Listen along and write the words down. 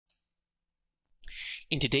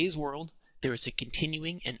In today's world, there is a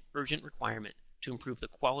continuing and urgent requirement to improve the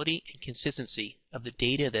quality and consistency of the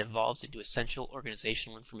data that evolves into essential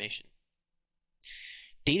organizational information.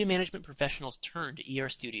 Data management professionals turn to ER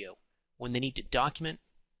Studio when they need to document,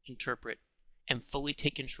 interpret, and fully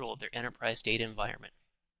take control of their enterprise data environment.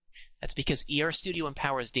 That's because ER Studio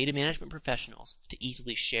empowers data management professionals to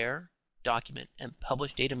easily share, document, and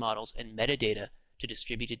publish data models and metadata to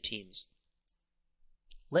distributed teams.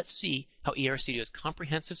 Let's see how ER Studio's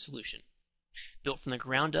comprehensive solution, built from the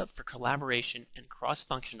ground up for collaboration and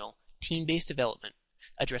cross-functional, team-based development,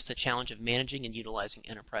 address the challenge of managing and utilizing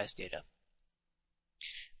enterprise data.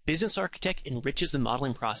 Business Architect enriches the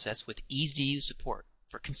modeling process with easy-to-use support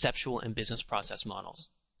for conceptual and business process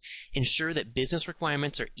models. Ensure that business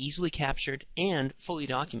requirements are easily captured and fully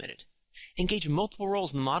documented. Engage multiple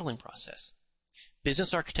roles in the modeling process.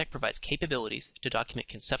 Business Architect provides capabilities to document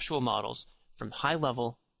conceptual models from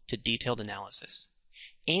high-level to detailed analysis,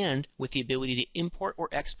 and with the ability to import or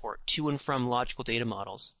export to and from logical data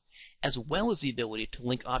models, as well as the ability to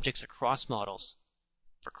link objects across models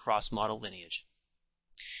for cross-model lineage.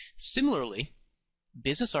 Similarly,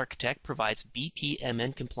 Business Architect provides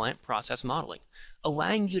BPMN-compliant process modeling,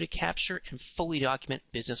 allowing you to capture and fully document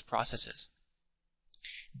business processes.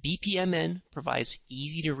 BPMN provides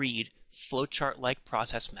easy-to-read flowchart-like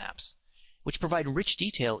process maps, which provide rich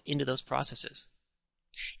detail into those processes.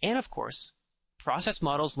 And of course, process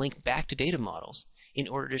models link back to data models in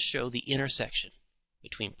order to show the intersection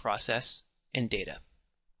between process and data.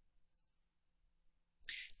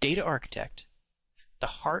 Data Architect, the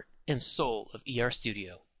heart and soul of ER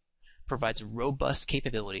Studio, provides robust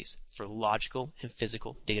capabilities for logical and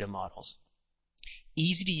physical data models.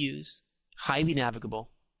 Easy to use, highly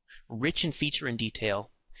navigable, rich in feature and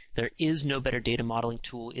detail, there is no better data modeling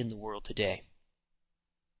tool in the world today.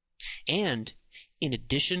 And in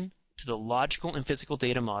addition to the logical and physical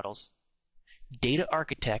data models, Data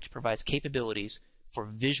Architect provides capabilities for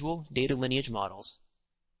visual data lineage models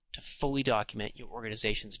to fully document your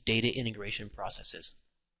organization's data integration processes.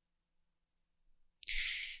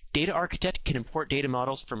 Data Architect can import data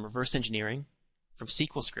models from reverse engineering, from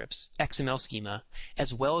SQL scripts, XML schema,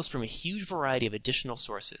 as well as from a huge variety of additional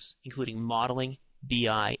sources, including modeling,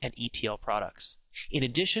 BI, and ETL products. In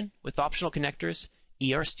addition, with optional connectors,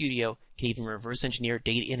 ER Studio can even reverse engineer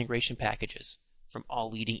data integration packages from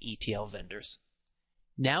all leading ETL vendors.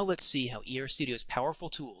 Now let's see how ER Studio's powerful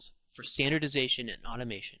tools for standardization and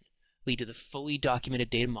automation lead to the fully documented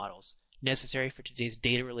data models necessary for today's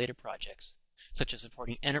data-related projects, such as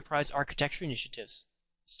supporting enterprise architecture initiatives,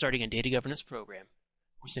 starting a data governance program,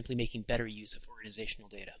 or simply making better use of organizational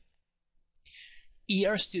data.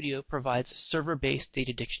 ER Studio provides a server-based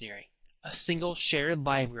data dictionary, a single shared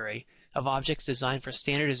library of objects designed for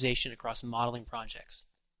standardization across modeling projects.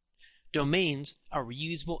 Domains are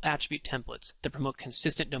reusable attribute templates that promote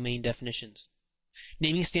consistent domain definitions.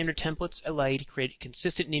 Naming standard templates allow you to create a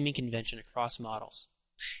consistent naming convention across models.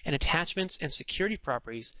 And attachments and security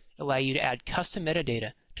properties allow you to add custom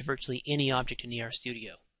metadata to virtually any object in ER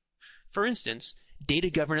Studio. For instance, data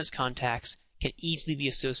governance contacts can easily be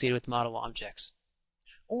associated with model objects.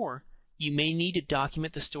 Or you may need to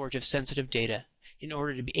document the storage of sensitive data in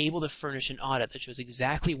order to be able to furnish an audit that shows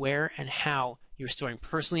exactly where and how you're storing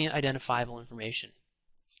personally identifiable information.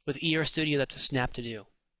 With ER Studio, that's a snap to do.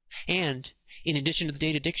 And, in addition to the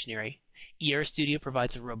data dictionary, ER Studio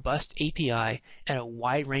provides a robust API and a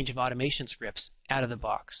wide range of automation scripts out of the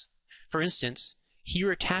box. For instance,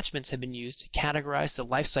 here attachments have been used to categorize the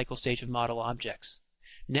lifecycle stage of model objects.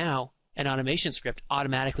 Now, an automation script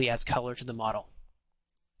automatically adds color to the model.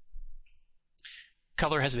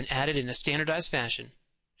 Color has been added in a standardized fashion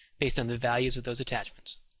based on the values of those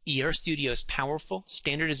attachments. ER Studio's powerful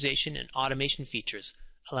standardization and automation features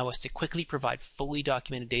allow us to quickly provide fully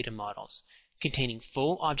documented data models containing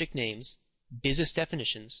full object names, business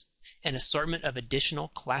definitions, an assortment of additional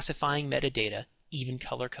classifying metadata, even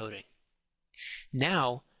color coding.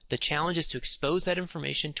 Now, the challenge is to expose that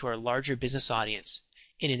information to our larger business audience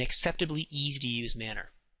in an acceptably easy-to-use manner.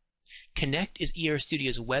 Connect is ER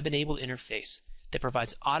Studio's web-enabled interface that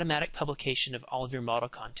provides automatic publication of all of your model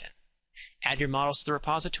content. Add your models to the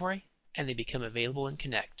repository, and they become available in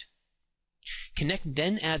Connect. Connect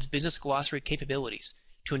then adds business glossary capabilities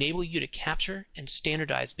to enable you to capture and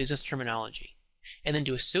standardize business terminology, and then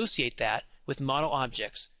to associate that with model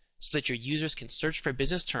objects so that your users can search for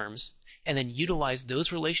business terms and then utilize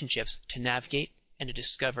those relationships to navigate and to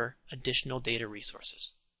discover additional data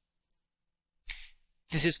resources.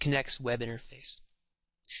 This is Connect's web interface.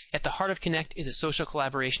 At the heart of Connect is a social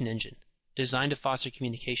collaboration engine designed to foster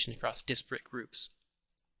communication across disparate groups.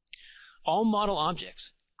 All model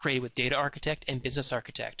objects created with Data Architect and Business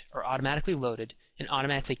Architect are automatically loaded and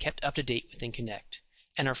automatically kept up to date within Connect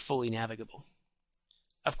and are fully navigable.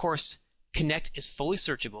 Of course, Connect is fully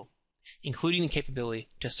searchable, including the capability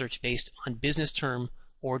to search based on business term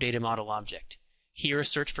or data model object. Here, a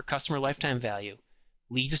search for customer lifetime value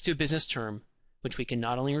leads us to a business term, which we can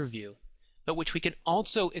not only review, but which we can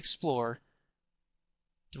also explore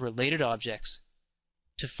the related objects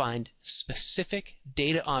to find specific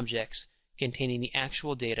data objects containing the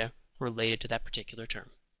actual data related to that particular term.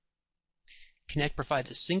 Connect provides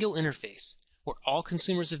a single interface where all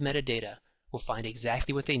consumers of metadata will find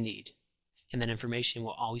exactly what they need, and that information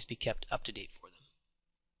will always be kept up to date for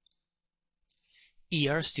them.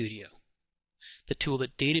 ER Studio, the tool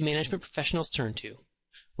that data management professionals turn to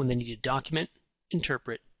when they need to document,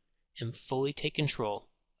 interpret, and fully take control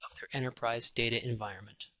of their enterprise data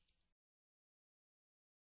environment.